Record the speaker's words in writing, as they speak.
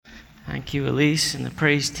Thank you, Elise, and the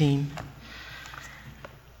praise team.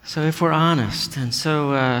 So if we're honest, and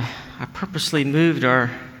so I purposely moved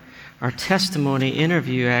our testimony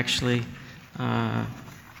interview, actually,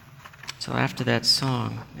 so after that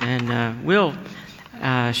song. And Will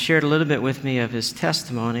shared a little bit with me of his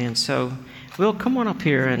testimony, and so Will, come on up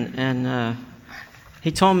here, and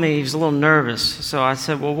he told me he was a little nervous, so I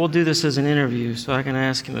said, well, we'll do this as an interview, so I can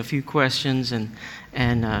ask him a few questions, and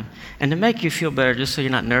to make you feel better, just so you're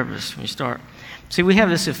not nervous when you start. See, we have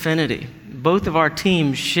this affinity. Both of our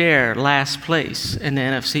teams share last place in the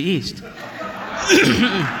NFC East.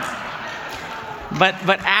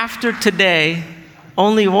 But after today,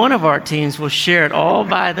 only one of our teams will share it all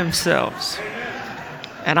by themselves.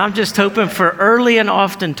 And I'm just hoping for early and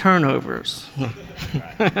often turnovers.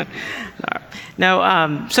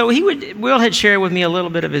 No, so Will had shared with me a little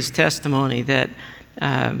bit of his testimony that,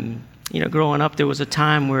 growing up, there was a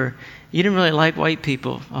time where you didn't really like white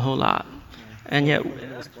people a whole lot, and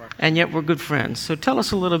yet we're good friends. So tell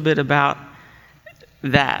us a little bit about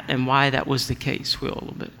that and why that was the case, Will, a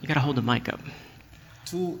little bit. You got to hold the mic up.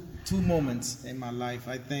 Two moments in my life.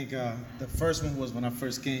 I think the first one was when I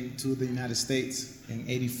first came to the United States in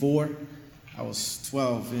 '84. I was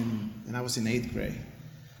 12 and I was in 8th grade.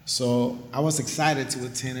 So I was excited to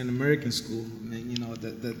attend an American school. And,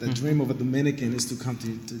 the dream of a Dominican is to come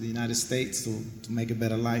to the United States to make a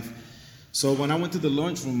better life. So when I went to the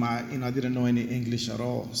lunchroom, I didn't know any English at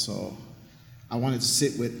all. So I wanted to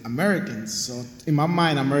sit with Americans. So in my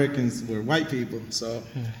mind, Americans were white people. So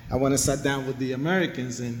I went and sat down with the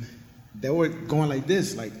Americans, and they were going like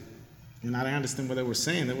this, I didn't understand what they were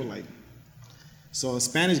saying. They were like, so a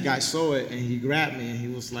Spanish guy saw it, and he grabbed me, and he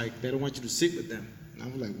was like, they don't want you to sit with them. And I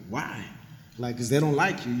was like, why? Because they don't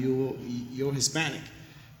like you. You're Hispanic.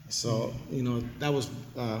 So, that was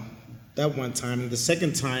that one time. And the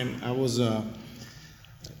second time, I was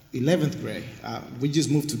 11th grade. We just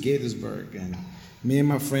moved to Gaithersburg, and me and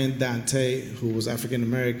my friend Dante, who was African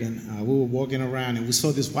American, we were walking around, and we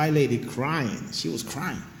saw this white lady crying. She was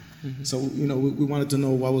crying. Mm-hmm. So, we wanted to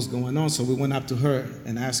know what was going on. So we went up to her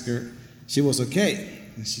and asked her if she was okay.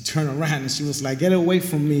 And she turned around and she was like, "Get away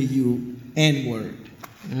from me, you N-word."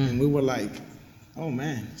 And we were like, oh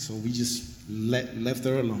man. So we just left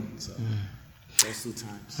her alone. So those 2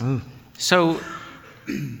 times. Oh. So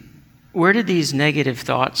where did these negative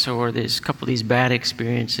thoughts or this couple of these bad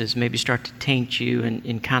experiences maybe start to taint you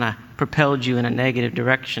and kind of propelled you in a negative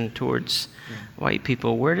direction towards white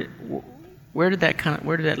people? Where did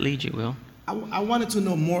that lead you, Will? I wanted to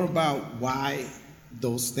know more about why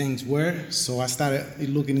those things were. So I started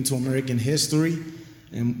looking into American history.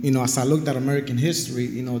 And, as I looked at American history,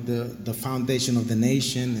 the foundation of the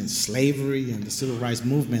nation and slavery and the civil rights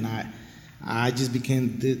movement, I just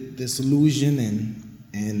became disillusioned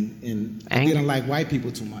and I didn't like white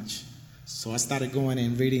people too much. So I started going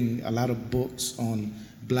and reading a lot of books on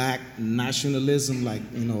black nationalism, like,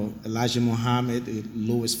 Elijah Muhammad,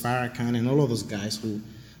 Louis Farrakhan, and all of those guys who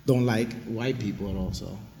don't like white people at all.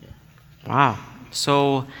 So, yeah. Wow.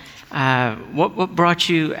 So what brought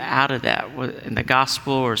you out of that? In the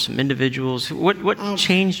gospel or some individuals? What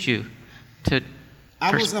changed you?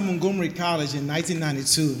 I was at Montgomery College in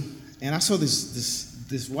 1992, and I saw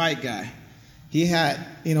this white guy. He had,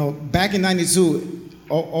 back in 92,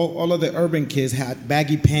 all of the urban kids had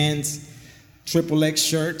baggy pants, XXX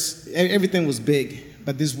shirts. Everything was big.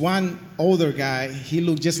 But this one older guy, he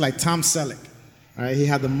looked just like Tom Selleck. All right, he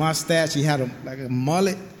had the mustache. He had a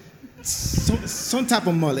mullet. Some type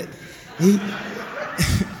of mullet.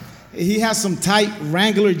 He has some tight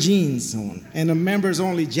Wrangler jeans on and a members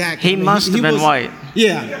only jacket. He must have been white.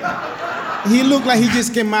 Yeah. He looked like he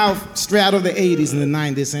just came out straight out of the 80s and the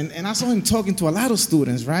 90s. And I saw him talking to a lot of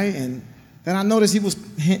students, right? And then I noticed he was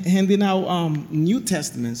handing out New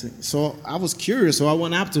Testaments. So I was curious, so I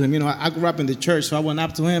went up to him. I grew up in the church, so I went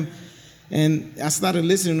up to him. And I started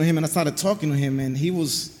listening to him, and I started talking to him. And he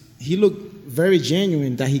looked very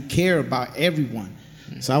genuine, that he cared about everyone.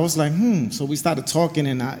 So I was like, So we started talking,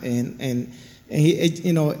 and then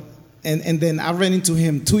I ran into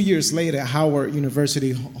him 2 years later at Howard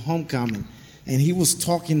University homecoming, and he was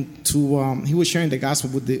talking to, he was sharing the gospel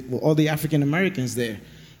with all the African Americans there,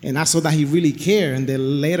 and I saw that he really cared. And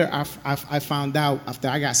then later, I found out, after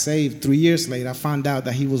I got saved 3 years later, I found out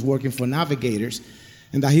that he was working for Navigators,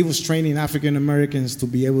 and that he was training African Americans to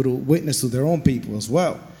be able to witness to their own people as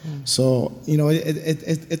well. So,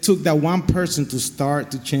 it took that one person to start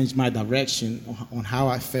to change my direction on how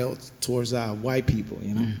I felt towards white people,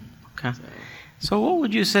 Okay. So what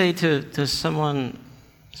would you say to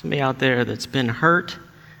somebody out there that's been hurt?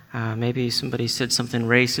 Maybe somebody said something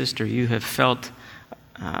racist, or you have felt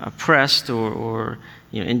oppressed or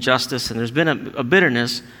injustice, and there's been a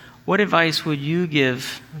bitterness, what advice would you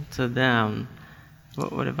give to them?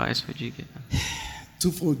 What advice would you give them?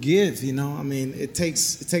 To forgive, I mean, it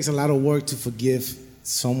takes a lot of work to forgive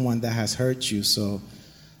someone that has hurt you. So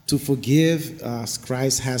to forgive as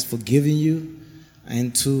Christ has forgiven you,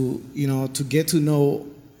 and to get to know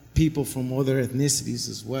people from other ethnicities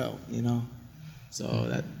as well, So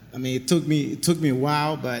that, I mean, it took me a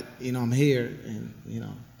while, but I'm here, and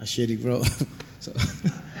I share the growth. So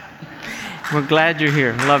we're glad you're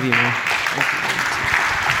here. Love you, man.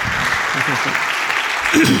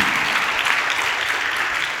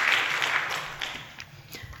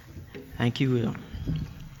 Thank you, Will.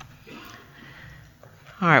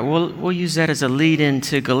 All right, we'll use that as a lead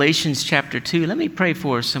into Galatians chapter 2. Let me pray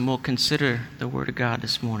for us, and we'll consider the Word of God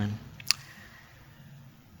this morning.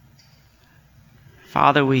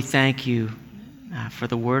 Father, we thank you for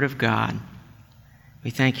the Word of God.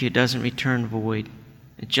 We thank you it doesn't return void.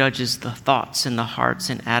 It judges the thoughts and the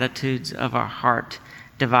hearts and attitudes of our heart,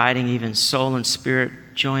 dividing even soul and spirit,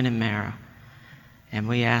 joint and marrow. And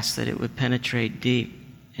we ask that it would penetrate deep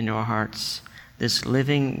into our hearts, this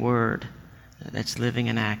living Word that's living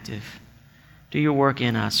and active. Do your work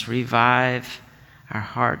in us. Revive our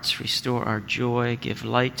hearts, restore our joy, give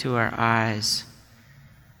light to our eyes.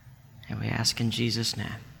 And we ask in Jesus' name.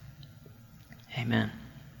 Amen.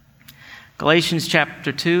 Galatians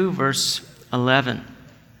chapter 2, verse 11.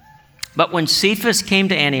 But when Cephas came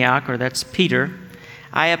to Antioch, or that's Peter,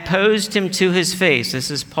 I opposed him to his face,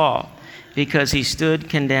 this is Paul, because he stood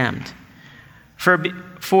condemned. For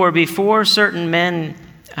before certain men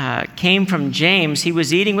came from James, he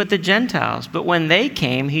was eating with the Gentiles. But when they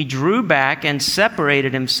came, he drew back and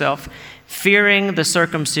separated himself, fearing the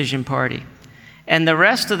circumcision party. And the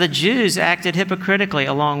rest of the Jews acted hypocritically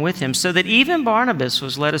along with him, so that even Barnabas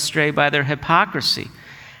was led astray by their hypocrisy.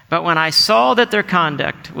 But when I saw that their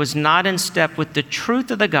conduct was not in step with the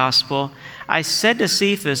truth of the gospel, I said to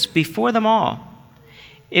Cephas before them all,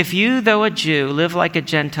 if you, though a Jew, live like a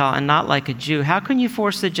Gentile and not like a Jew, how can you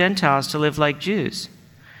force the Gentiles to live like Jews?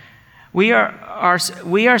 We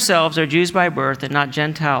ourselves are Jews by birth and not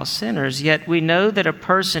Gentile sinners, yet we know that a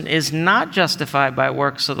person is not justified by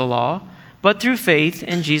works of the law, but through faith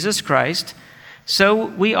in Jesus Christ. So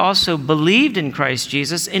we also believed in Christ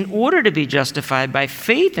Jesus in order to be justified by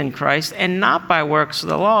faith in Christ and not by works of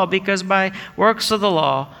the law, because by works of the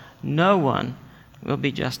law, no one will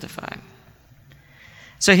be justified.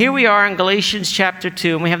 So here we are in Galatians chapter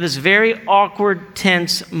 2, and we have this very awkward,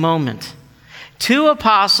 tense moment. Two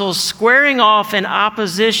apostles squaring off in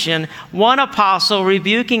opposition, one apostle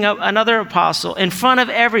rebuking another apostle in front of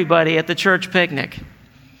everybody at the church picnic.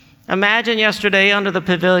 Imagine yesterday under the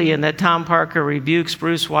pavilion that Tom Parker rebukes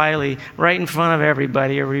Bruce Wiley right in front of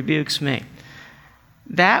everybody, or rebukes me.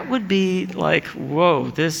 That would be like,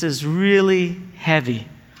 whoa, this is really heavy.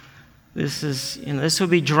 This would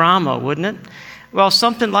be drama, wouldn't it? Well,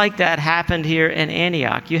 something like that happened here in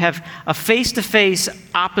Antioch. You have a face-to-face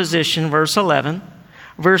opposition, verse 11.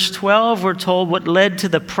 Verse 12, we're told what led to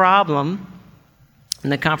the problem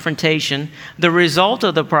and the confrontation, the result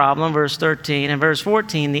of the problem, verse 13, and verse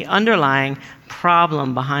 14, the underlying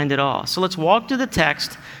problem behind it all. So let's walk through the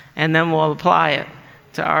text, and then we'll apply it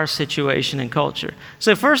to our situation and culture.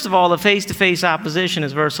 So first of all, the face-to-face opposition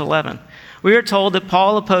is verse 11. We are told that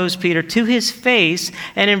Paul opposed Peter to his face,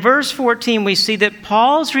 and in verse 14, we see that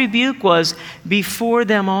Paul's rebuke was before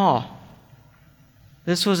them all.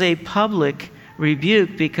 This was a public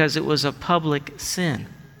rebuke because it was a public sin.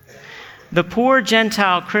 The poor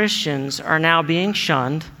Gentile Christians are now being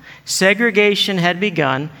shunned. Segregation had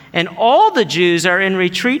begun, and all the Jews are in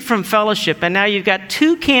retreat from fellowship. And now you've got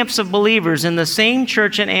two camps of believers in the same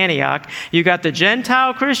church in Antioch. You've got the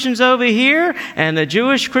Gentile Christians over here and the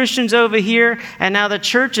Jewish Christians over here. And now the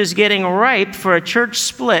church is getting ripe for a church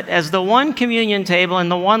split, as the one communion table and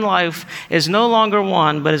the one life is no longer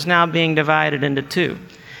one, but is now being divided into two.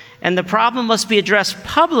 And the problem must be addressed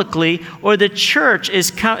publicly, or the church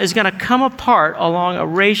is going to come apart along a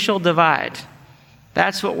racial divide.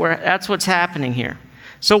 That's what's happening here.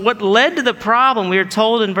 So what led to the problem, we are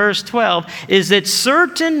told in verse 12, is that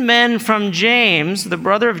certain men from James, the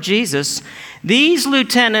brother of Jesus, these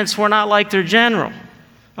lieutenants were not like their general.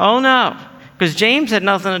 Oh no, because James had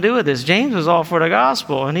nothing to do with this. James was all for the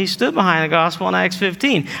gospel, and he stood behind the gospel in Acts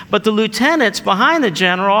 15. But the lieutenants behind the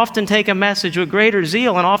general often take a message with greater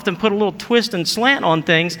zeal and often put a little twist and slant on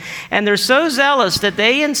things. And they're so zealous that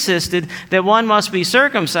they insisted that one must be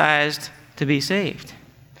circumcised to be saved.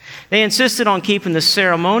 They insisted on keeping the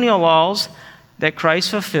ceremonial laws that Christ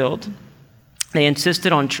fulfilled, They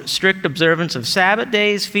insisted on strict observance of Sabbath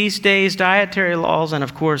days, feast days, dietary laws, and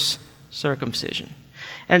of course, circumcision.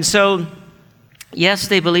 And so, yes,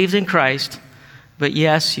 they believed in Christ, but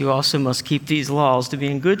yes, you also must keep these laws to be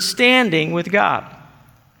in good standing with God.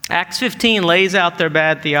 Acts 15 lays out their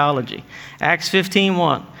bad theology. Acts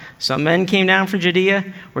 15:1. Some men came down from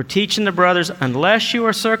Judea, were teaching the brothers, unless you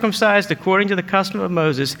are circumcised according to the custom of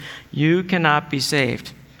Moses, you cannot be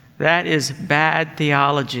saved. That is bad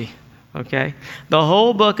theology, okay? The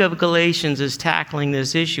whole book of Galatians is tackling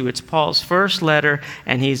this issue. It's Paul's first letter,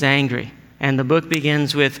 and he's angry. And the book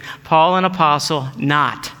begins with, Paul, an apostle,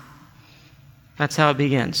 not. That's how it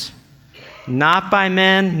begins. Not by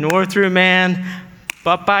men, nor through man,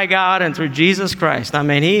 but by God and through Jesus Christ. I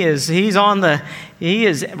mean, he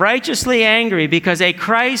is righteously angry because a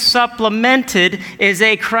Christ supplemented is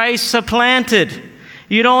a Christ supplanted.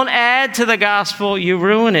 You don't add to the gospel, you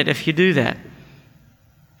ruin it if you do that.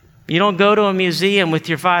 You don't go to a museum with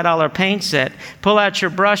your $5 paint set, pull out your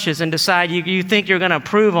brushes and decide you think you're going to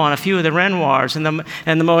improve on a few of the Renoirs and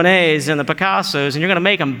the Monets and the Picassos, and you're going to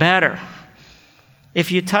make them better. If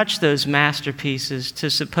you touch those masterpieces to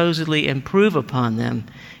supposedly improve upon them,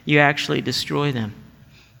 you actually destroy them.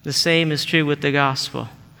 The same is true with the gospel.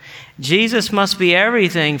 Jesus must be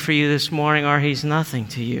everything for you this morning, or he's nothing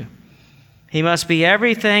to you. He must be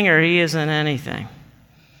everything, or he isn't anything.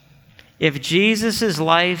 If Jesus'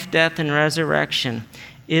 life, death, and resurrection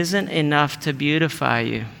isn't enough to beautify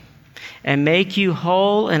you and make you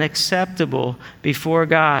whole and acceptable before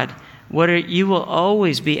God, you will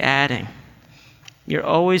always be adding. You're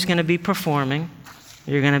always going to be performing.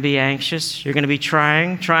 You're going to be anxious. You're going to be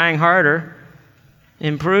trying harder,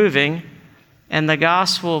 improving, and the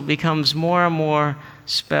gospel becomes more and more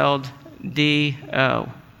spelled D-O,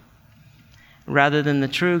 rather than the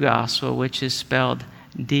true gospel, which is spelled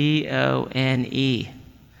D-O-N-E.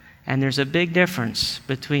 And there's a big difference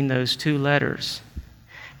between those two letters,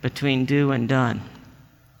 between do and done.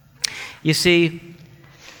 You see,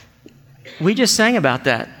 we just sang about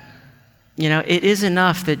that. You know, it is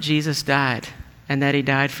enough that Jesus died and that he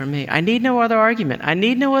died for me. I need no other argument. I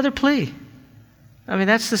need no other plea. I mean,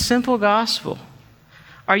 that's the simple gospel.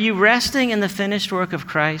 Are you resting in the finished work of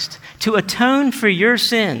Christ to atone for your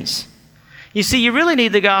sins? You see, you really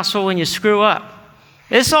need the gospel when you screw up.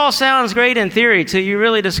 This all sounds great in theory till you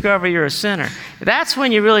really discover you're a sinner. That's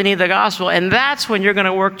when you really need the gospel, and that's when you're going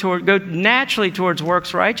to go naturally towards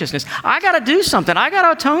works righteousness. I got to do something. I got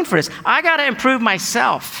to atone for this. I got to improve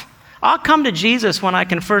myself. I'll come to Jesus when I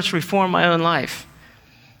can first reform my own life.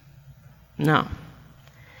 No.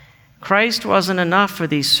 Christ wasn't enough for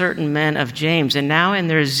these certain men of James, and now in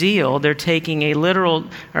their zeal, they're taking a literal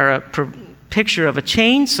or a picture of a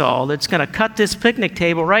chainsaw that's going to cut this picnic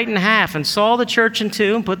table right in half and saw the church in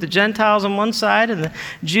two and put the Gentiles on one side and the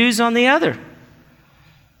Jews on the other.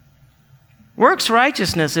 Works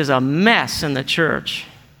righteousness is a mess in the church.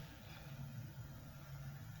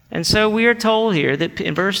 And so we are told here that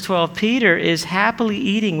in verse 12, Peter is happily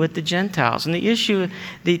eating with the Gentiles. And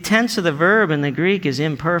the tense of the verb in the Greek is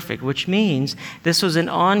imperfect, which means this was an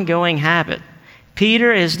ongoing habit.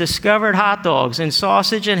 Peter has discovered hot dogs and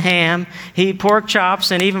sausage and ham, pork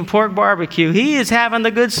chops and even pork barbecue. He is having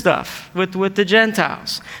the good stuff with the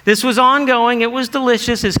Gentiles. This was ongoing. It was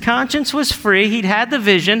delicious. His conscience was free. He'd had the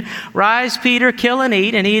vision. Rise, Peter, kill and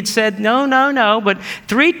eat. And he had said, no. But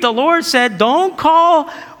the Lord said, don't call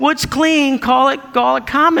what's clean, call it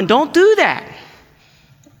common. Don't do that.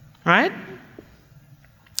 Right?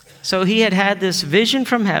 So he had this vision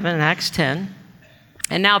from heaven in Acts 10.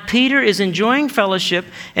 And now Peter is enjoying fellowship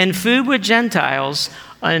and food with Gentiles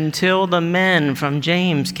until the men from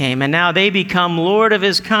James came. And now they become Lord of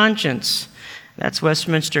his conscience. That's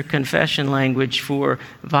Westminster Confession language for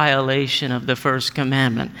violation of the first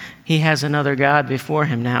commandment. He has another God before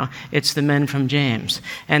him now. It's the men from James.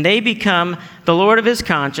 And they become the Lord of his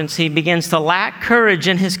conscience. He begins to lack courage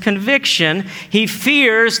in his conviction. He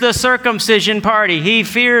fears the circumcision party. He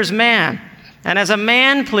fears man. And as a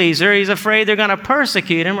man pleaser, he's afraid they're going to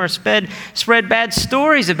persecute him or spread bad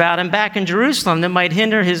stories about him back in Jerusalem that might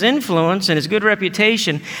hinder his influence and his good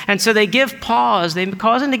reputation. And so they give pause. They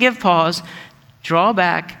cause him to give pause, draw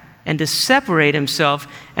back, and to separate himself.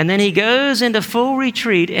 And then he goes into full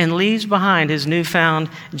retreat and leaves behind his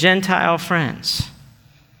newfound Gentile friends.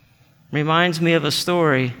 Reminds me of a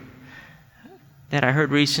story that I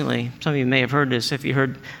heard recently. Some of you may have heard this if you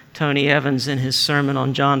heard Tony Evans in his sermon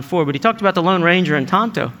on John 4, but he talked about the Lone Ranger and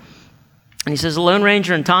Tonto. And he says the Lone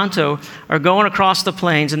Ranger and Tonto are going across the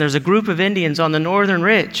plains, and there's a group of Indians on the northern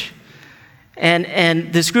ridge.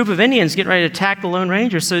 And this group of Indians get ready to attack the Lone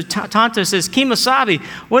Ranger. So Tonto says, Kemosabe,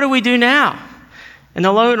 what do we do now? And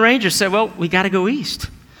the Lone Ranger said, well, we got to go east.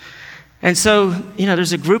 And so,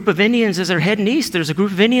 there's a group of Indians as they're heading east. There's a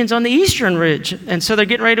group of Indians on the eastern ridge. And so they're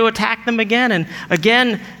getting ready to attack them again. And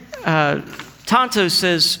again, Tonto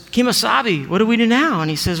says, Kemosabe, what do we do now? And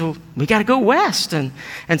he says, well, we got to go west. And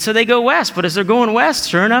so they go west. But as they're going west,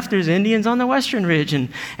 sure enough, there's Indians on the western ridge. And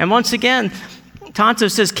once again, Tonto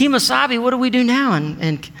says, Kemosabe, what do we do now?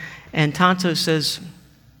 And Tonto says,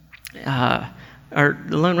 or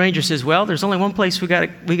the Lone Ranger says, well, there's only one place we got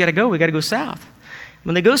to go. We got to go south.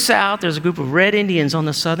 When they go south, there's a group of red Indians on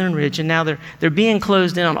the southern ridge, and now they're being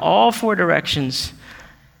closed in on all four directions.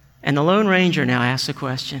 And the Lone Ranger now asks a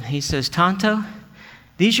question. He says, Tonto,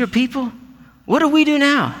 these your people? What do we do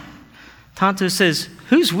now? Tonto says,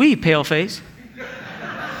 who's we, paleface?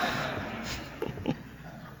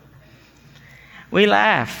 We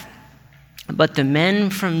laugh. But the men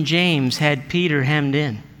from James had Peter hemmed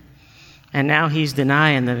in. And now he's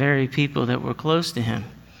denying the very people that were close to him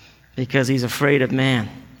because he's afraid of man.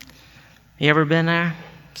 You ever been there?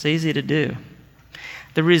 It's easy to do.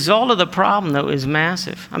 The result of the problem, though, is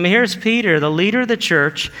massive. I mean, here's Peter, the leader of the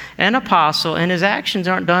church, an apostle, and his actions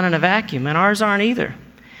aren't done in a vacuum, and ours aren't either.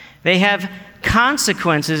 They have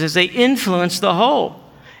consequences as they influence the whole.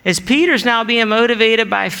 As Peter's now being motivated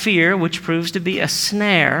by fear, which proves to be a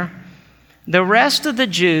snare, the rest of the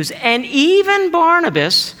Jews, and even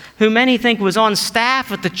Barnabas, who many think was on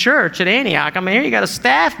staff at the church at Antioch. I mean, here you got a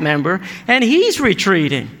staff member, and he's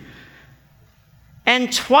retreating.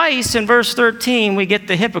 And twice in verse 13, we get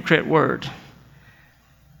the hypocrite word.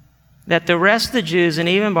 That the rest of the Jews, and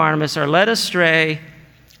even Barnabas, are led astray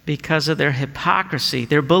because of their hypocrisy.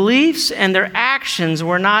 Their beliefs and their actions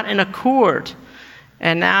were not in accord.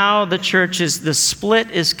 And now the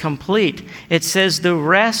split is complete. It says the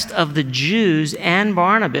rest of the Jews and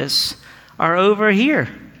Barnabas are over here.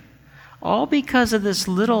 All because of this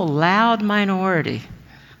little loud minority.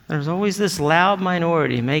 There's always this loud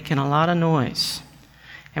minority making a lot of noise.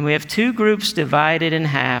 And we have two groups divided in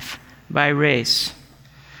half by race.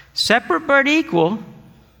 Separate but equal,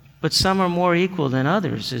 but some are more equal than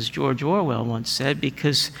others, as George Orwell once said,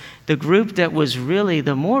 because the group that was really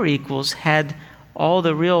the more equals had all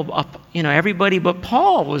the real, everybody but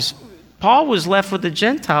Paul was left with the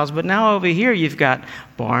Gentiles, but now over here you've got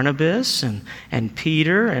Barnabas and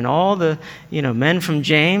Peter and all the, men from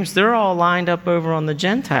James. They're all lined up over on the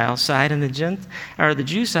Gentile side and the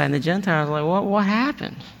Jew side, and the Gentiles are like, what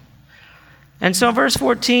happened? And so verse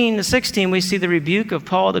 14 to 16, we see the rebuke of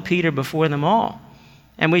Paul to Peter before them all.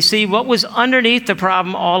 And we see what was underneath the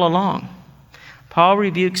problem all along. Paul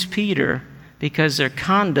rebukes Peter because their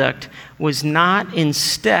conduct was not in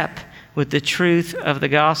step with the truth of the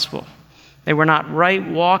gospel. They were not right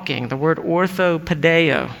walking. The word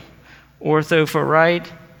orthopedeo. Ortho for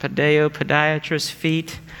right, pedeo, podiatrist,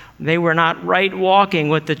 feet. They were not right walking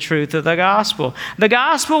with the truth of the gospel. The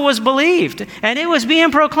gospel was believed, and it was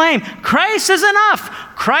being proclaimed. Christ is enough.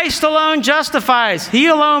 Christ alone justifies. He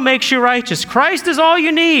alone makes you righteous. Christ is all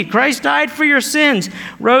you need. Christ died for your sins,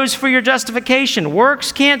 rose for your justification.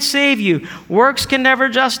 Works can't save you. Works can never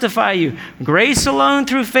justify you. Grace alone,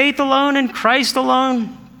 through faith alone, in Christ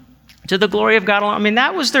alone, to the glory of God alone. I mean,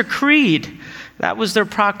 that was their creed. That was their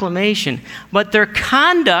proclamation. But their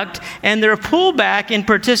conduct and their pullback in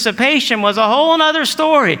participation was a whole other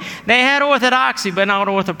story. They had orthodoxy, but not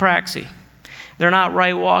orthopraxy. They're not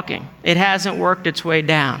right walking. It hasn't worked its way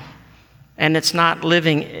down. And it's not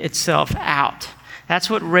living itself out. That's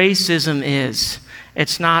what racism is.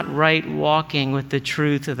 It's not right walking with the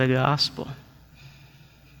truth of the gospel.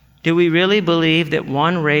 Do we really believe that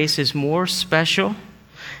one race is more special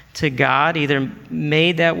to God, either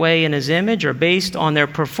made that way in his image or based on their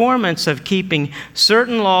performance of keeping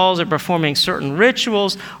certain laws or performing certain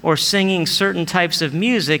rituals or singing certain types of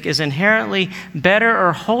music, is inherently better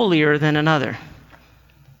or holier than another?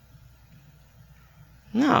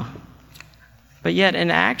 No. But yet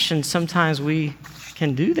in action, sometimes we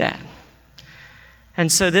can do that.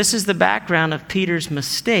 And so this is the background of Peter's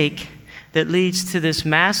mistake that leads to this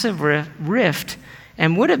massive rift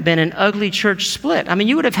and would have been an ugly church split. I mean,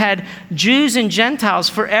 you would have had Jews and Gentiles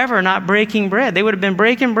forever not breaking bread. They would have been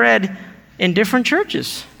breaking bread in different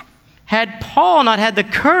churches. Had Paul not had the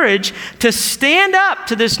courage to stand up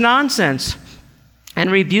to this nonsense and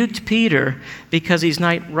rebuked Peter because he's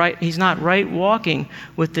not right walking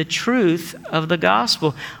with the truth of the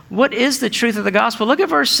gospel. What is the truth of the gospel? Look at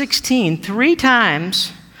verse 16. 3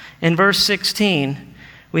 times in verse 16,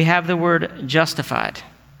 we have the word justified.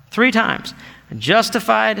 3 times.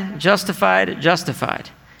 Justified, justified, justified.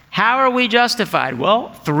 How are we justified?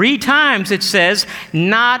 Well, 3 times it says,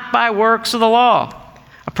 not by works of the law.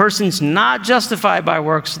 A person's not justified by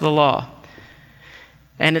works of the law.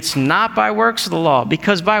 And it's not by works of the law,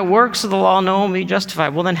 because by works of the law no one will be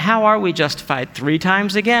justified. Well, then how are we justified? 3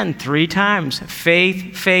 times again, 3 times.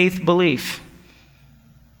 Faith, faith, belief.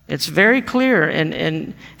 It's very clear.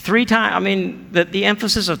 And 3 times, I mean, the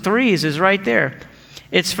emphasis of 3s is right there.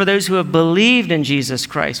 It's for those who have believed in Jesus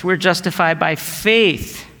Christ. We're justified by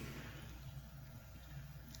faith.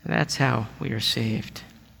 That's how we are saved.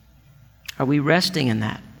 Are we resting in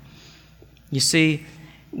that? You see,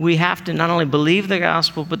 we have to not only believe the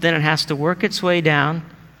gospel, but then it has to work its way down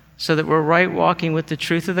so that we're right walking with the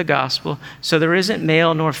truth of the gospel. So there isn't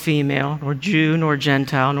male nor female, nor Jew nor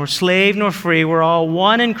Gentile, nor slave nor free. We're all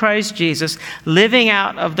one in Christ Jesus, living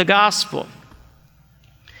out of the gospel.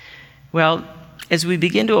 Well, as we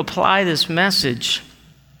begin to apply this message,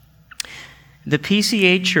 the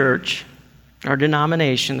PCA Church, our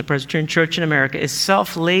denomination, the Presbyterian Church in America, is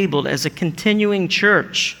self-labeled as a continuing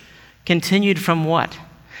church. Continued from what?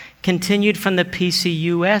 Continued from the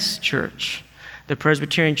PCUS Church, the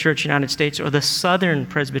Presbyterian Church of the United States, or the Southern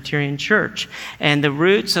Presbyterian Church. And the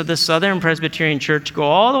roots of the Southern Presbyterian Church go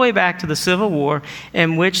all the way back to the Civil War,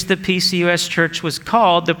 in which the PCUS Church was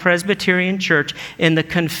called the Presbyterian Church in the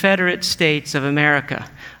Confederate States of America.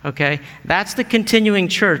 Okay? That's the continuing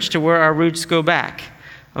church to where our roots go back.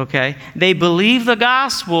 Okay? They believe the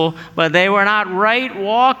gospel, but they were not right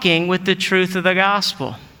walking with the truth of the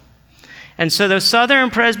gospel. And so the Southern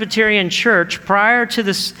Presbyterian Church, prior to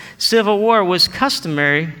the Civil War, was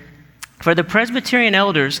customary for the Presbyterian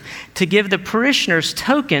elders to give the parishioners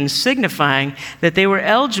tokens signifying that they were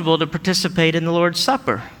eligible to participate in the Lord's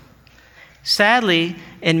Supper. Sadly,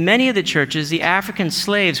 in many of the churches, the African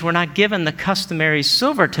slaves were not given the customary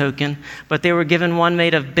silver token, but they were given one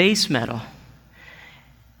made of base metal.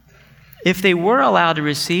 If they were allowed to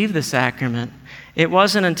receive the sacrament, it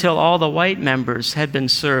wasn't until all the white members had been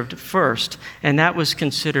served first, and that was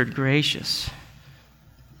considered gracious.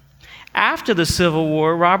 After the Civil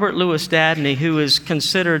War, Robert Louis Dabney, who is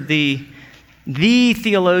considered the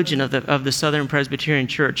theologian of the Southern Presbyterian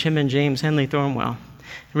Church, him and James Henley Thornwell,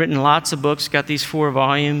 written lots of books, got these 4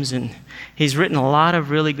 volumes, and he's written a lot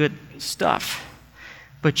of really good stuff.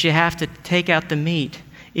 But you have to take out the meat.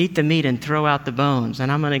 Eat the meat and throw out the bones. And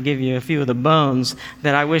I'm going to give you a few of the bones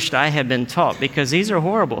that I wished I had been taught, because these are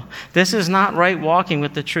horrible. This is not right walking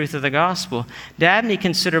with the truth of the gospel. Dabney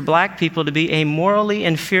considered black people to be a morally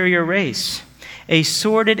inferior race, a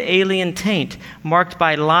sordid alien taint marked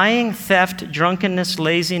by lying, theft, drunkenness,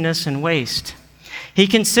 laziness, and waste. He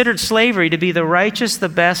considered slavery to be the righteous, the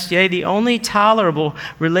best, yea, the only tolerable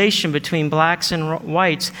relation between blacks and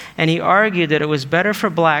whites, and he argued that it was better for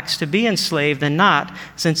blacks to be enslaved than not,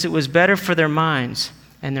 since it was better for their minds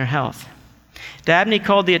and their health. Dabney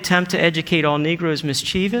called the attempt to educate all Negroes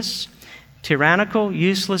mischievous, tyrannical,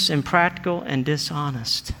 useless, impractical, and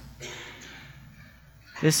dishonest.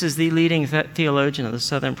 This is the leading theologian of the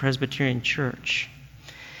Southern Presbyterian Church.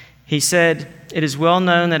 He said, "It is well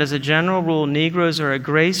known that as a general rule, Negroes are a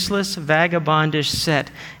graceless, vagabondish set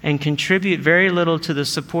and contribute very little to the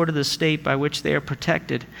support of the state by which they are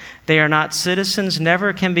protected. They are not citizens,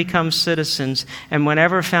 never can become citizens, and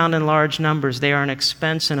whenever found in large numbers, they are an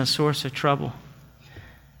expense and a source of trouble."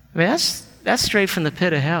 I mean, that's straight from the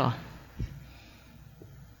pit of hell.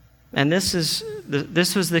 And this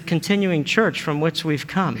was the continuing church from which we've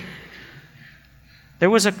come.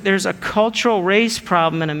 There's a cultural race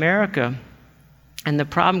problem in America, and the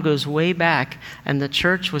problem goes way back, and the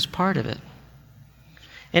church was part of it.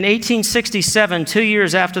 In 1867, 2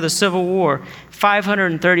 years after the Civil War,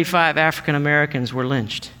 535 African Americans were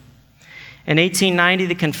lynched. In 1890,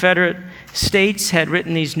 the Confederate States had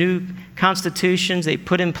written these new constitutions. They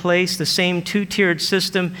put in place the same 2-tiered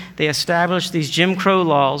system. They established these Jim Crow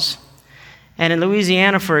laws. And in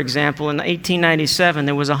Louisiana, for example, in 1897,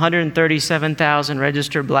 there was 137,000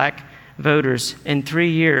 registered black voters. In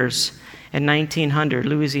 3 years, in 1900,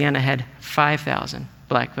 Louisiana had 5,000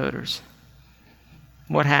 black voters.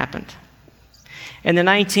 What happened? In the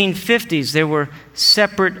 1950s, there were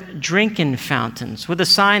separate drinking fountains with a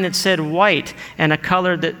sign that said white and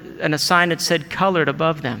a sign that said colored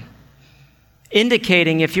above them,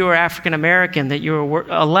 indicating if you were African American that you were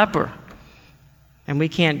a leper. And we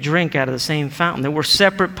can't drink out of the same fountain. There were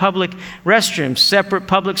separate public restrooms, separate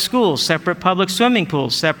public schools, separate public swimming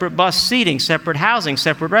pools, separate bus seating, separate housing,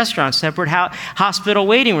 separate restaurants, separate hospital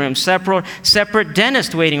waiting rooms, separate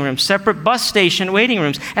dentist waiting rooms, separate bus station waiting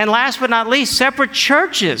rooms, and last but not least, separate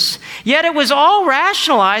churches. Yet it was all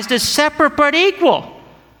rationalized as separate but equal.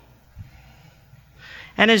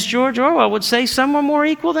 And as George Orwell would say, some were more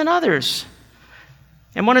equal than others.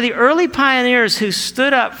 And one of the early pioneers who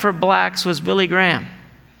stood up for blacks was Billy Graham.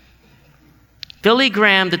 Billy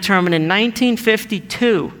Graham determined in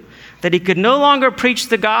 1952 that he could no longer preach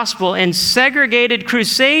the gospel in segregated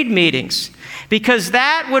crusade meetings because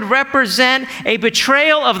that would represent a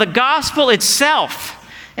betrayal of the gospel itself.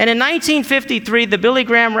 And in 1953, the Billy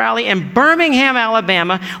Graham rally in Birmingham,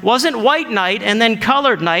 Alabama, wasn't white night and then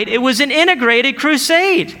colored night. It was an integrated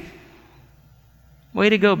crusade. Way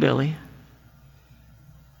to go, Billy.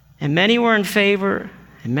 And many were in favor,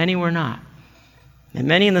 and many were not. And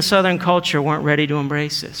many in the Southern culture weren't ready to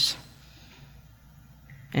embrace this.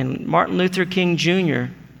 And Martin Luther King Jr.,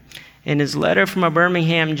 in his letter from a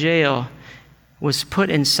Birmingham jail, was put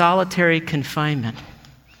in solitary confinement.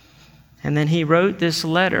 And then he wrote this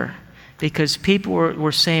letter because people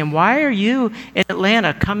were saying, why are you in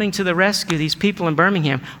Atlanta coming to the rescue, these people in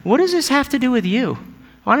Birmingham? What does this have to do with you?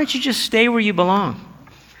 Why don't you just stay where you belong?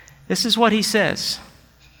 This is what he says.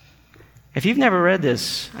 If you've never read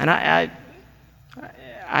this, and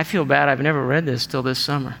I feel bad I've never read this till this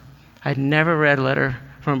summer. I'd never read a letter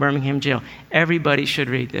from Birmingham jail. Everybody should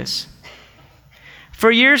read this. For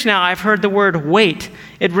years now, I've heard the word wait.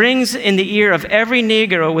 It rings in the ear of every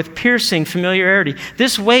Negro with piercing familiarity.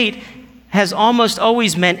 This wait has almost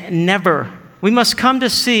always meant never. We must come to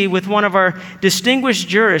see with one of our distinguished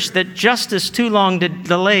jurists that justice too long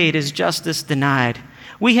delayed is justice denied.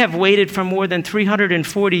 We have waited for more than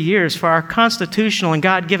 340 years for our constitutional and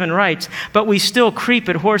God-given rights, but we still creep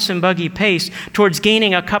at horse and buggy pace towards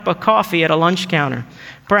gaining a cup of coffee at a lunch counter.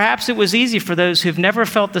 Perhaps it was easy for those who've never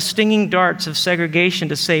felt the stinging darts of segregation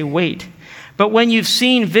to say wait. But when you've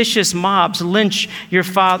seen vicious mobs lynch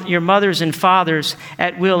your mothers and fathers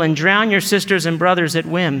at will and drown your sisters and brothers at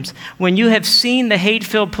whims, when you have seen the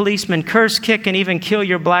hate-filled policemen curse, kick, and even kill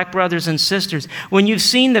your black brothers and sisters, when you've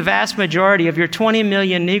seen the vast majority of your 20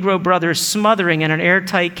 million Negro brothers smothering in an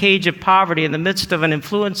airtight cage of poverty in the midst of an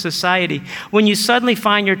affluent society, when you suddenly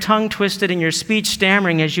find your tongue twisted and your speech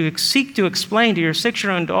stammering as you seek to explain to your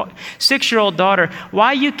six-year-old daughter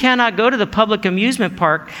why you cannot go to the public amusement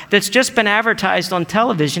park that's just been advertised on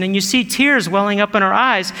television, and you see tears welling up in her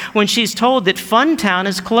eyes when she's told that Funtown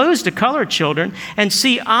is closed to colored children, and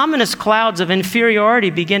see ominous clouds of inferiority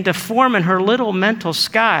begin to form in her little mental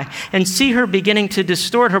sky, and see her beginning to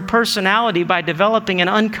distort her personality by developing an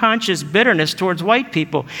unconscious bitterness towards white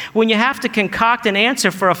people. When you have to concoct an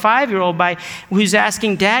answer for a 5-year-old who's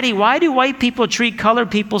asking, Daddy, why do white people treat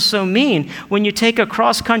colored people so mean? When you take a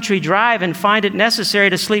cross-country drive and find it necessary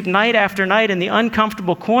to sleep night after night in the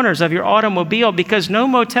uncomfortable corners of your automobile because no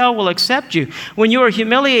motel will accept you. When you are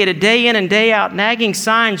humiliated day in and day out, nagging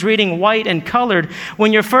signs reading white and colored.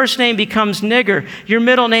 When your first name becomes nigger, your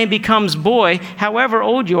middle name becomes boy, however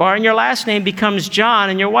old you are, and your last name becomes John,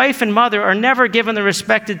 and your wife and mother are never given the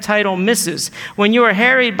respected title Mrs. When you are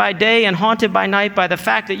harried by day and haunted by night by the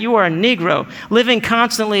fact that you are a Negro, living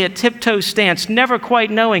constantly at tiptoe stance, never quite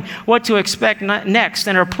knowing what to expect next,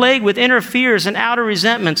 and are plagued with inner fears and outer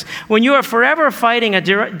resentments. When you are forever fighting a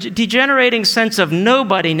degenerating sense of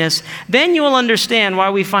nobodiness, then you will understand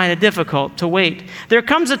why we find it difficult to wait. There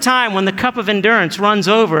comes a time when the cup of endurance runs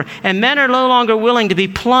over and men are no longer willing to be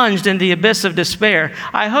plunged into the abyss of despair.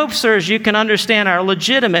 I hope, sirs, you can understand our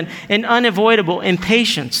legitimate and unavoidable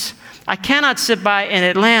impatience. I cannot sit by in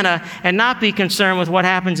Atlanta and not be concerned with what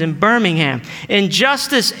happens in Birmingham.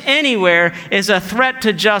 Injustice anywhere is a threat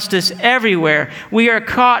to justice everywhere. We are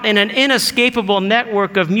caught in an inescapable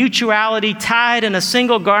network of mutuality tied in a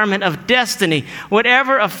single garment of destiny.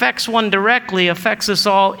 Whatever affects one directly affects us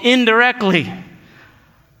all indirectly.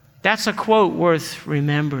 That's a quote worth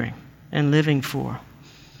remembering and living for.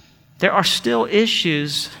 There are still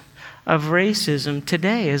issues of racism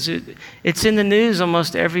today. It's in the news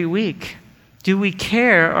almost every week. Do we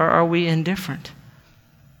care or are we indifferent?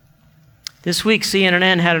 This week,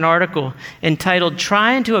 CNN had an article entitled,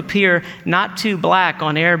 "Trying to Appear Not Too Black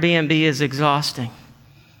on Airbnb is Exhausting."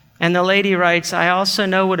 And the lady writes, I also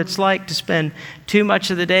know what it's like to spend too much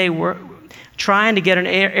of the day trying to get an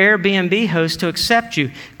Airbnb host to accept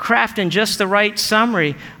you, crafting just the right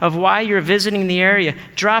summary of why you're visiting the area,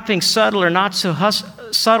 dropping subtle or not so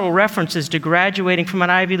subtle references to graduating from an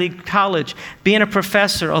Ivy League college, being a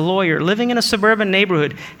professor, a lawyer, living in a suburban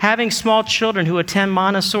neighborhood, having small children who attend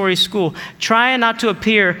Montessori school, trying to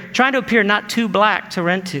appear not too black to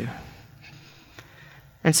rent to.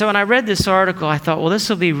 And so when I read this article, I thought, well, this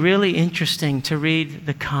will be really interesting to read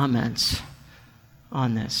the comments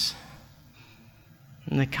on this.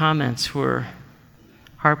 And the comments were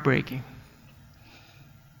heartbreaking.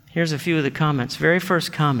 Here's a few of the comments. Very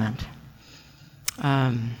first comment.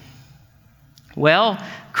 Well,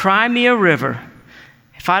 cry me a river.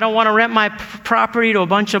 If I don't want to rent my property to a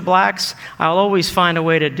bunch of blacks, I'll always find a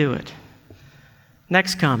way to do it.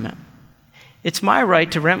 Next comment. It's my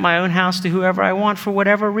right to rent my own house to whoever I want for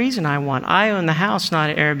whatever reason I want. I own the house,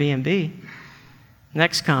 not Airbnb.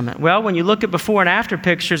 Next comment. Well, when you look at before and after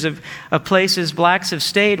pictures of places blacks have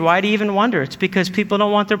stayed, why do you even wonder? It's because people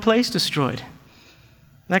don't want their place destroyed.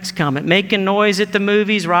 Next comment. Making noise at the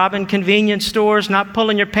movies, robbing convenience stores, not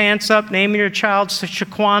pulling your pants up, naming your child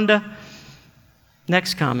Shaquanda.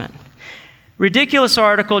 Next comment. Ridiculous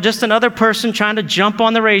article, just another person trying to jump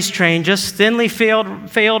on the race train, just thinly failed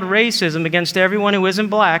racism against everyone who isn't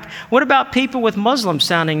black. What about people with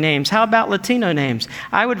Muslim-sounding names? How about Latino names?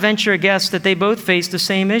 I would venture a guess that they both face the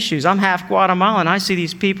same issues. I'm half Guatemalan. I see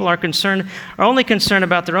these people are only concerned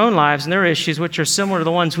about their own lives and their issues, which are similar to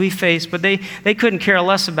the ones we face, but they couldn't care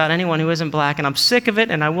less about anyone who isn't black, and I'm sick of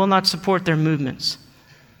it, and I will not support their movements.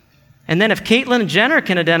 And then if Caitlyn Jenner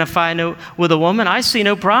can identify with a woman, I see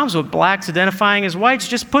no problems with blacks identifying as whites.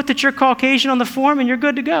 Just put that you're Caucasian on the form and you're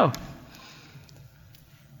good to go.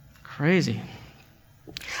 Crazy.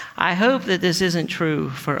 I hope that this isn't true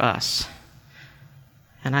for us.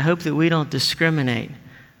 And I hope that we don't discriminate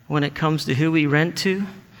when it comes to who we rent to,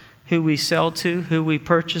 who we sell to, who we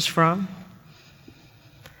purchase from.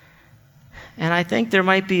 And I think there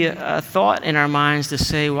might be a thought in our minds to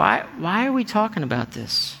say, why are we talking about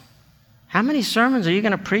this? How many sermons are you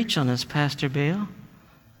going to preach on this, Pastor Bale?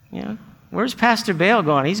 You know, where's Pastor Bale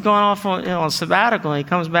going? He's going off on sabbatical, and he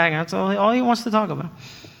comes back, and that's all he wants to talk about.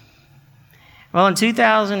 Well, in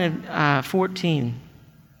 2014,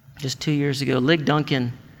 just 2 years ago, Lig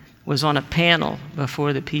Duncan was on a panel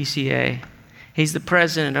before the PCA. He's the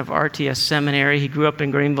president of RTS Seminary. He grew up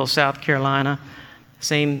in Greenville, South Carolina,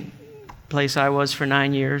 same place I was for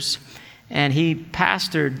 9 years. And he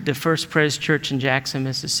pastored the First Pres Church in Jackson,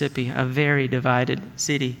 Mississippi, a very divided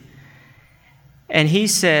city. And he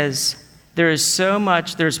says, there's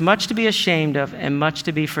much to be ashamed of and much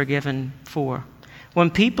to be forgiven for. When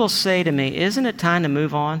people say to me, isn't it time to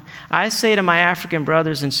move on? I say to my African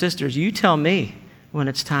brothers and sisters, you tell me when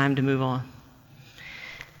it's time to move on.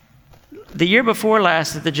 The year before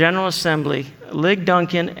last at the General Assembly, Lig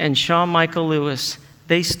Duncan and Sean Michael Lewis,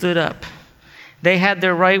 they stood up. They had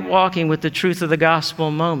their right walking with the truth of the gospel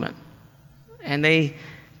moment. And they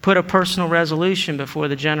put a personal resolution before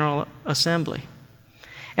the General Assembly.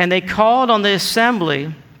 And they called on the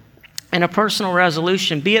Assembly in a personal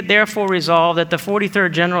resolution, be it therefore resolved that the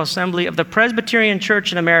 43rd General Assembly of the Presbyterian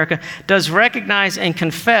Church in America does recognize and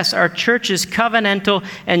confess our church's covenantal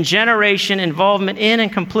and generation involvement in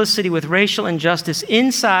and complicity with racial injustice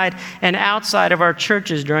inside and outside of our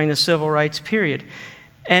churches during the civil rights period.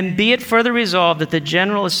 And be it further resolved that the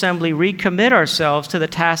General Assembly recommit ourselves to the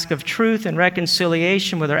task of truth and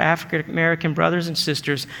reconciliation with our African American brothers and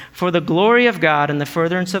sisters for the glory of God and the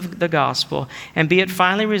furtherance of the gospel. And be it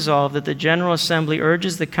finally resolved that the General Assembly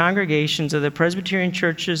urges the congregations of the Presbyterian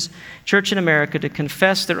Church in America to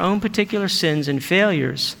confess their own particular sins and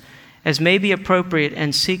failures as may be appropriate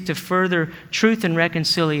and seek to further truth and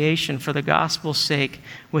reconciliation for the gospel's sake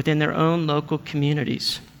within their own local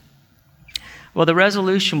communities. Well, the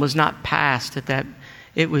resolution was not passed at that.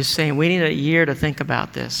 It was saying we need a year to think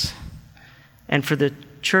about this. And for the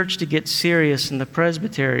church to get serious and the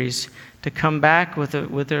presbyteries to come back with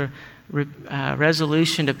a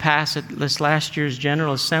resolution to pass at this last year's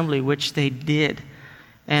General Assembly, which they did.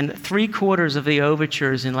 And 3/4 of the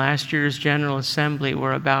overtures in last year's General Assembly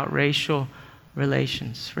were about race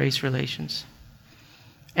relations.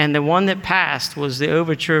 And the one that passed was the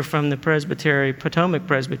overture from the Presbytery, Potomac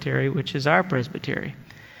Presbytery, which is our presbytery.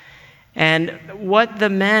 And what the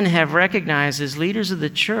men have recognized as leaders of the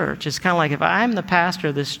church is kind of like if I'm the pastor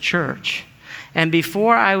of this church, and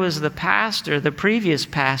before I was the pastor, the previous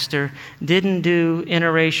pastor didn't do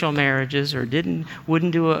interracial marriages or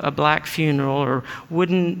wouldn't do a black funeral or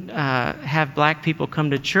wouldn't have black people come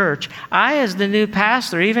to church. I, as the new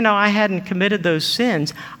pastor, even though I hadn't committed those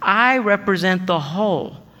sins, I represent the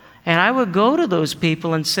whole. And I would go to those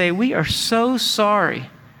people and say, we are so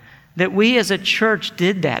sorry that we as a church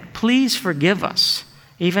did that. Please forgive us,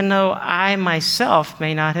 even though I myself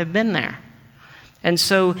may not have been there. And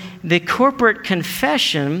so the corporate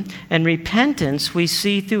confession and repentance we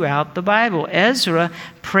see throughout the Bible. Ezra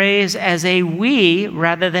prays as a we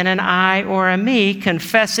rather than an I or a me,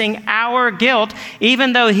 confessing our guilt,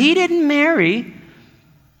 even though he didn't marry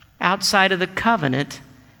outside of the covenant.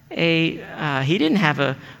 He didn't have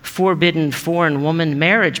a forbidden foreign woman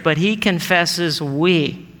marriage, but he confesses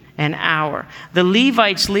we and our. The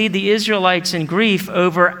Levites lead the Israelites in grief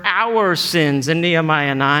over our sins in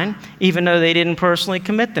Nehemiah 9, even though they didn't personally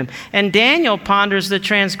commit them. And Daniel ponders the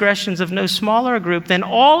transgressions of no smaller group than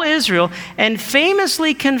all Israel and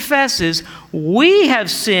famously confesses, we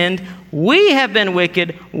have sinned, We have been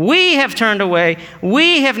wicked. We have turned away.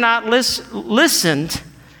 We have not listened.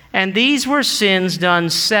 And these were sins done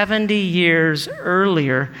 70 years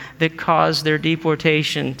earlier that caused their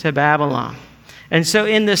deportation to Babylon. And so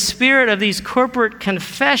in the spirit of these corporate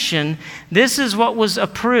confession, this is what was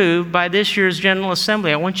approved by this year's General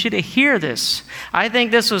Assembly. I want you to hear this. I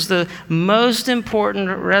think this was the most important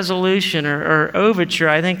resolution or overture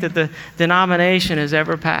I think that the denomination has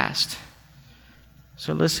ever passed.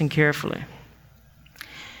 So listen carefully.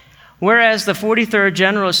 Whereas the 43rd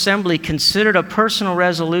General Assembly considered a personal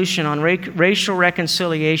resolution on racial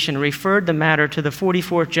reconciliation, referred the matter to the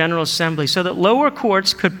 44th General Assembly so that lower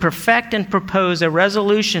courts could perfect and propose a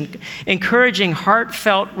resolution encouraging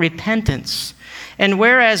heartfelt repentance. And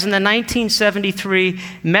whereas in the 1973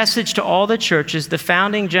 message to all the churches, the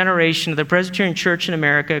founding generation of the Presbyterian Church in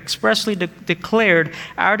America expressly declared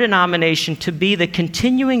our denomination to be the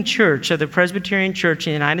continuing church of the Presbyterian Church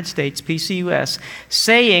in the United States, PCUS,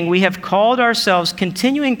 saying we have called ourselves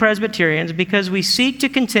continuing Presbyterians because we seek to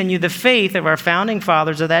continue the faith of our founding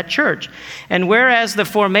fathers of that church. And whereas the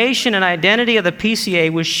formation and identity of the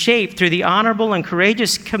PCA was shaped through the honorable and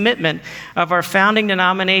courageous commitment of our founding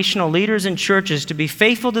denominational leaders and churches to be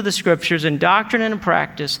faithful to the Scriptures in doctrine and in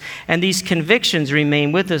practice, and these convictions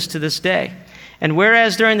remain with us to this day. And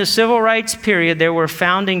whereas during the civil rights period there were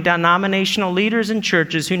founding denominational leaders and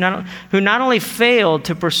churches who not only failed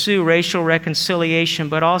to pursue racial reconciliation,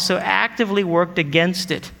 but also actively worked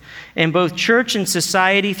against it in both church and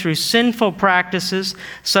society through sinful practices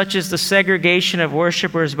such as the segregation of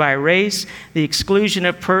worshipers by race, the exclusion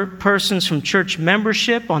of persons from church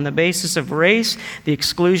membership on the basis of race, the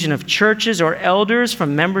exclusion of churches or elders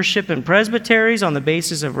from membership in presbyteries on the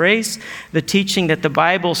basis of race, the teaching that the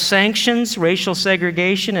Bible sanctions racial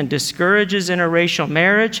segregation and discourages interracial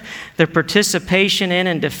marriage, the participation in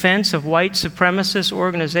and defense of white supremacist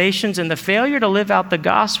organizations, and the failure to live out the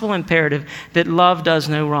gospel imperative that love does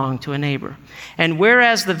no wrong to a neighbor. And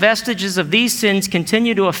whereas the vestiges of these sins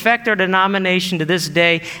continue to affect our denomination to this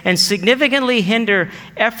day and significantly hinder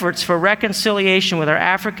efforts for reconciliation with our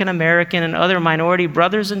African American and other minority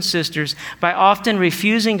brothers and sisters by often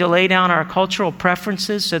refusing to lay down our cultural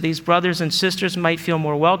preferences so these brothers and sisters might feel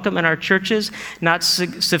more welcome in our churches, not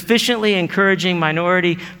sufficiently encouraging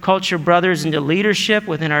minority culture brothers into leadership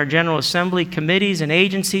within our General Assembly committees and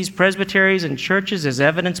agencies, presbyteries and churches as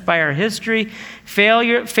evidenced by our history,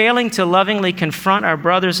 failing to lovingly confront our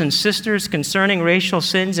brothers and sisters concerning racial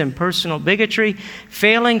sins and personal bigotry,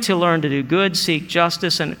 failing to learn to do good, seek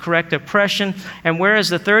justice, and correct oppression. And whereas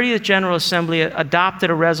the 30th General Assembly adopted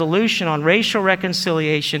a resolution on racial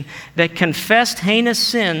reconciliation that confessed heinous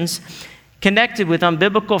sins connected with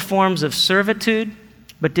unbiblical forms of servitude,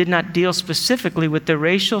 but did not deal specifically with the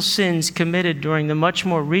racial sins committed during the much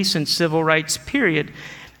more recent civil rights period,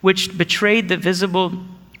 which betrayed the visible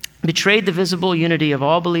unity of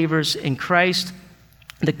all believers in Christ,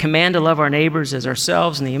 the command to love our neighbors as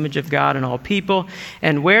ourselves in the image of God and all people.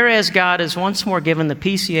 And whereas God has once more given the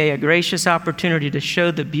PCA a gracious opportunity to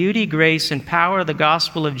show the beauty, grace, and power of the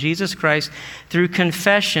gospel of Jesus Christ through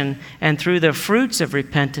confession and through the fruits of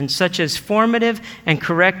repentance, such as formative and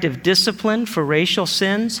corrective discipline for racial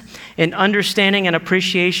sins, in understanding and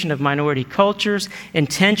appreciation of minority cultures,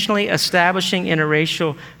 intentionally establishing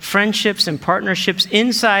interracial friendships and partnerships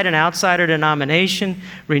inside and outside our denomination,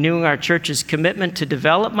 renewing our church's commitment to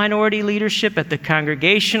develop minority leadership at the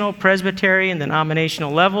congregational, presbytery, and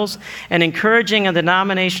denominational levels, and encouraging a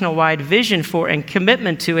denominational-wide vision for and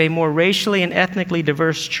commitment to a more racially and ethnically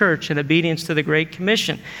diverse church in obedience to the Great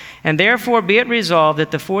Commission. And therefore be it resolved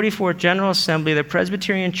that the 44th General Assembly of the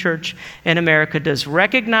Presbyterian Church in America does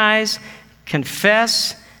recognize,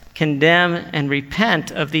 confess, condemn, and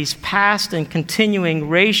repent of these past and continuing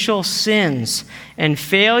racial sins and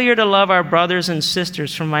failure to love our brothers and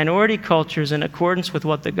sisters from minority cultures in accordance with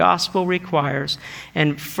what the gospel requires.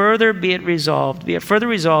 And further be it resolved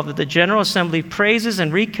that the General Assembly praises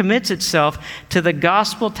and recommits itself to the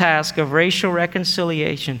gospel task of racial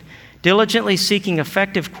reconciliation, diligently seeking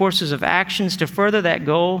effective courses of actions to further that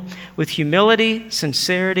goal with humility,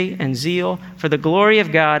 sincerity, and zeal for the glory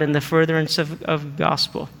of God and the furtherance of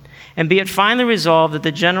gospel. And be it finally resolved that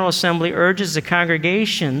the General Assembly urges the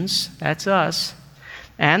congregations, that's us,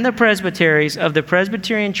 and the presbyteries of the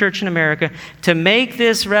Presbyterian Church in America to make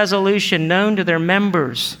this resolution known to their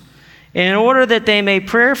members in order that they may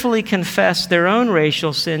prayerfully confess their own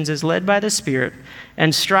racial sins as led by the Spirit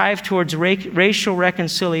and strive towards racial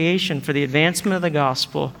reconciliation for the advancement of the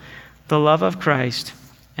gospel, the love of Christ,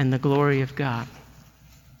 and the glory of God.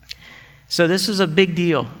 So this is a big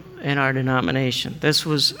deal in our denomination. This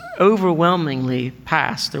was overwhelmingly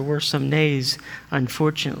passed. There were some nays,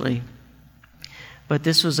 unfortunately. but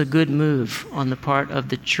this was a good move on the part of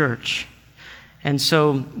the church. And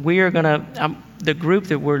so we are going to, the group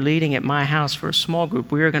that we're leading at my house for a small group,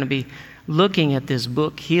 we are going to be looking at this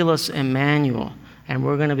book, Heal Us Emmanuel, and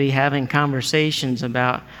we're going to be having conversations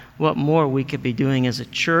about what more we could be doing as a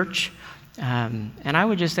church. And I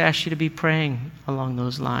would just ask you to be praying along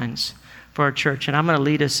those lines for our church. And I'm going to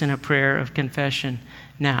lead us in a prayer of confession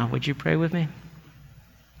now. Would you pray with me?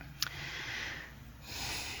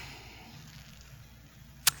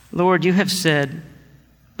 Lord, you have said,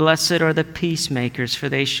 "Blessed are the peacemakers, for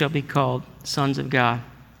they shall be called sons of God."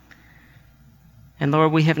 And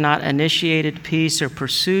Lord, we have not initiated peace or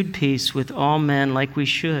pursued peace with all men like we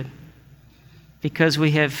should, because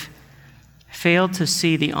we have failed to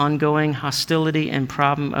see the ongoing hostility and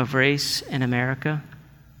problem of race in America.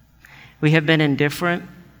 We have been indifferent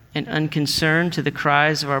and unconcerned to the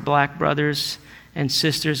cries of our black brothers and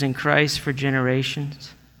sisters in Christ for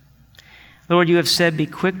generations. Lord, you have said, be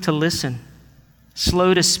quick to listen,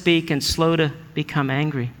 slow to speak, and slow to become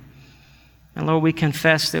angry. And Lord, we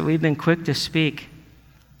confess that we've been quick to speak,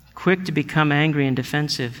 quick to become angry and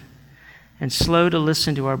defensive, and slow to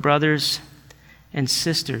listen to our brothers and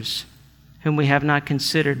sisters whom we have not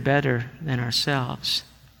considered better than ourselves.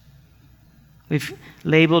 We've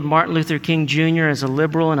labeled Martin Luther King Jr. as a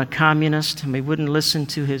liberal and a communist, and we wouldn't listen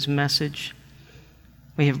to his message.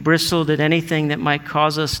 We have bristled at anything that might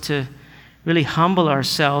cause us to really humble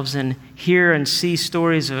ourselves and hear and see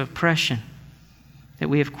stories of oppression that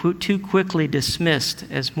we have too quickly dismissed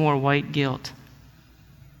as more white guilt.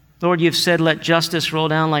 Lord, you've said, let justice roll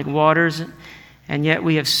down like waters, and yet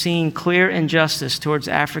we have seen clear injustice towards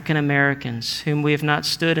African Americans, whom we have not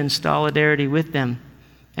stood in solidarity with them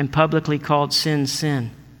and publicly called sin, sin.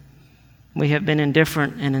 We have been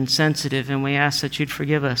indifferent and insensitive, and we ask that you'd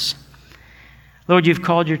forgive us. Lord, you've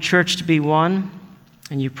called your church to be one,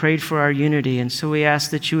 and you prayed for our unity, and so we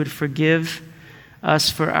ask that you would forgive us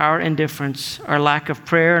for our indifference, our lack of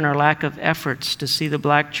prayer, and our lack of efforts to see the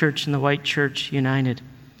black church and the white church united.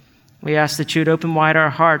 We ask that you would open wide our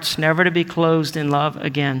hearts, never to be closed in love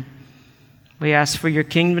again. We ask for your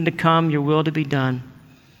kingdom to come, your will to be done.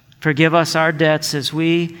 Forgive us our debts as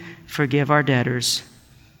we forgive our debtors,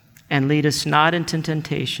 and lead us not into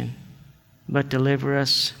temptation, but deliver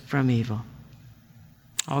us from evil.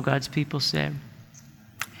 All God's people said,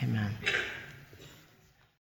 amen.